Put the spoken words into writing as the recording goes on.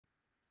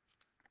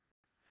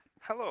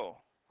Hello,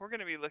 we're going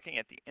to be looking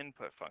at the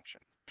input function.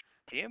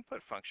 The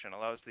input function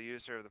allows the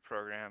user of the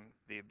program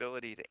the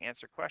ability to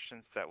answer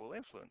questions that will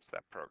influence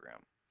that program.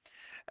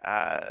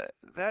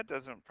 That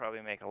doesn't probably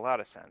make a lot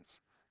of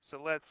sense,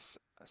 so let's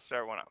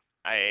start one up.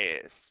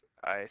 I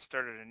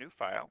started a new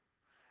file,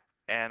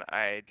 and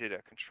I did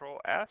a Control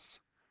S,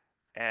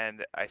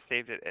 and I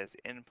saved it as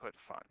input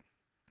fun.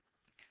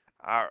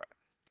 All right,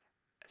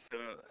 so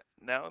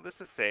now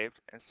this is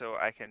saved, and so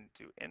I can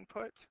do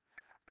input.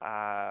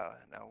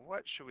 Now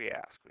what should we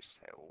ask? We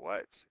say,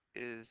 what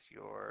is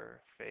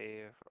your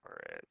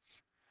favorite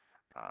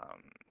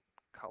um,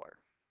 color?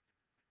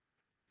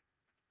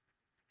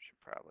 Should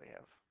probably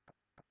have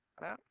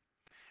that.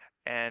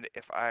 And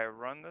if I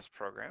run this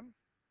program,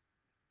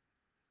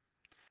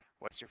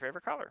 what's your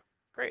favorite color?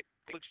 Great,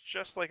 it looks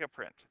just like a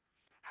print.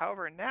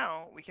 However,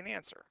 now we can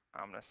answer.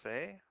 I'm gonna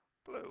say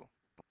blue.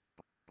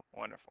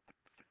 Wonderful,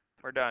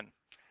 we're done.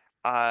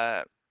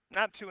 Uh,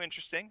 Not too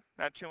interesting,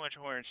 not too much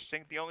more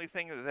interesting. The only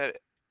thing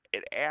that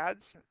it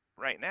adds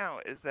right now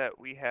is that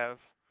we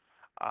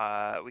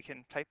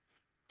can type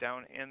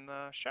down in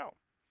the shell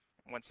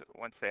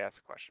once they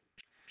ask a question.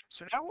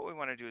 So now what we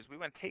want to do is we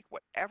want to take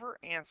whatever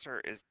answer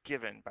is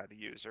given by the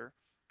user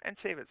and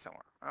save it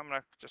somewhere. I'm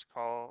going to just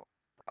call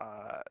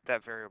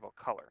that variable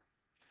color.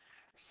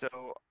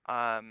 So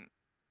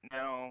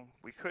now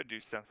we could do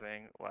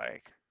something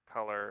like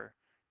color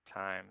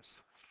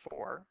times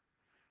 4,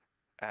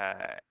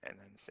 and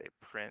then say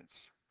print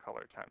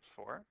color times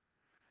 4.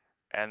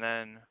 And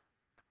then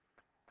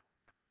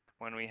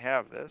when we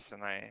have this,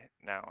 and I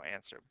now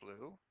answer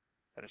blue,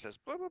 then it says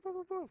blue, blue, blue,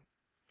 blue, blue.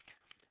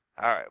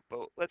 All right,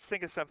 but let's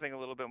think of something a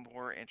little bit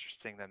more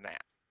interesting than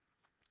that.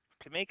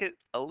 To make it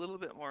a little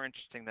bit more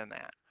interesting than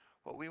that,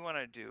 what we want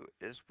to do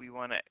is we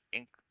want to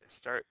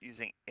start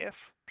using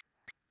if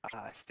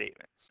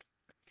statements.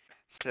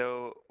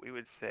 So we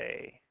would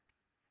say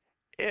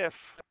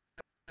if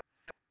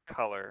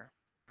color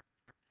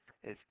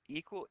is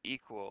equal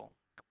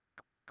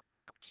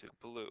to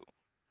blue,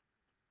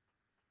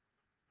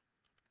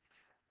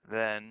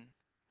 then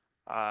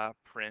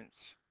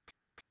print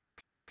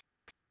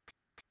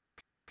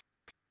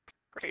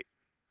great.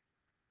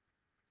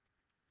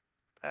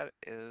 That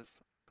is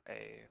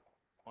a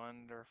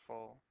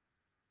wonderful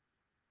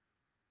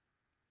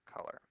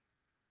color.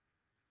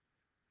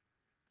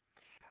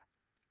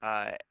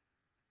 Uh,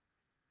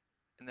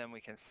 and then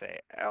we can say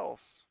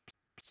else.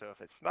 So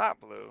if it's not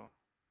blue,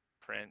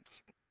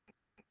 print,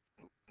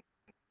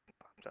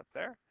 popped up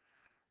there,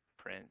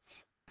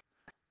 print,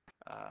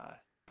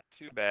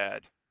 too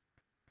bad,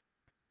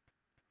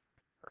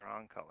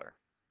 wrong color.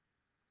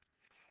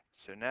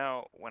 So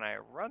now when I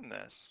run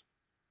this,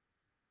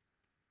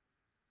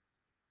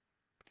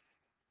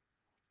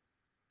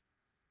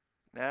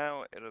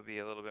 now it'll be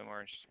a little bit more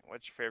interesting.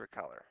 What's your favorite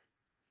color?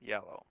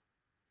 Yellow.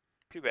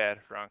 Too bad,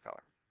 wrong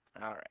color.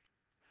 All right.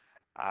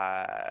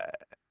 Uh,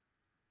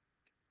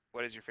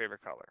 what is your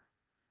favorite color?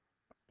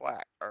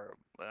 Black, or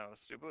no,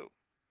 let's do blue.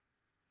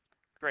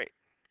 Great.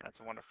 That's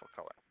a wonderful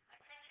color.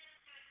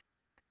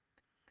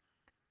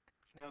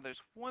 Now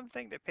there's one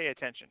thing to pay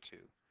attention to.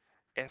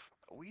 If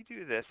we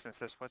do this and it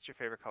says, what's your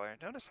favorite color?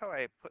 Notice how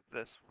I put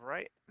this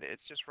right,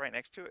 it's just right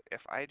next to it.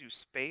 If I do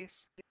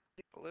space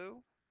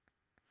blue,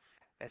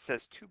 it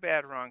says too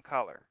bad, wrong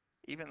color,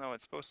 even though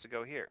it's supposed to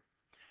go here.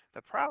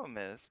 The problem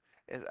is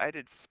I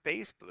did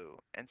space blue,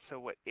 and so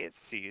what it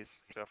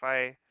sees, so if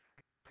I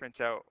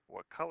print out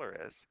what color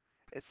is,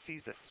 it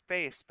sees a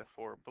space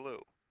before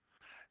blue.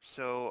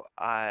 So,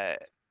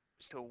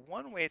 so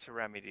one way to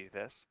remedy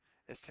this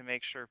is to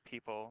make sure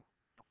people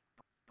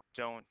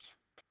don't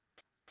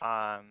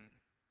um,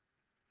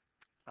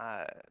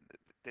 uh,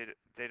 they,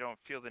 they don't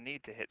feel the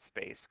need to hit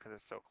space because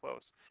it's so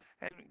close,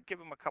 and give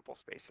them a couple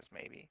spaces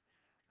maybe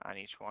on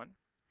each one.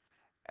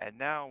 And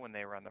now when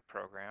they run the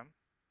program,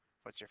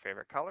 what's your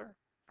favorite color?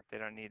 They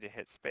don't need to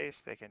hit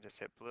space, they can just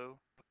hit blue,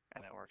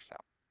 and it works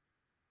out.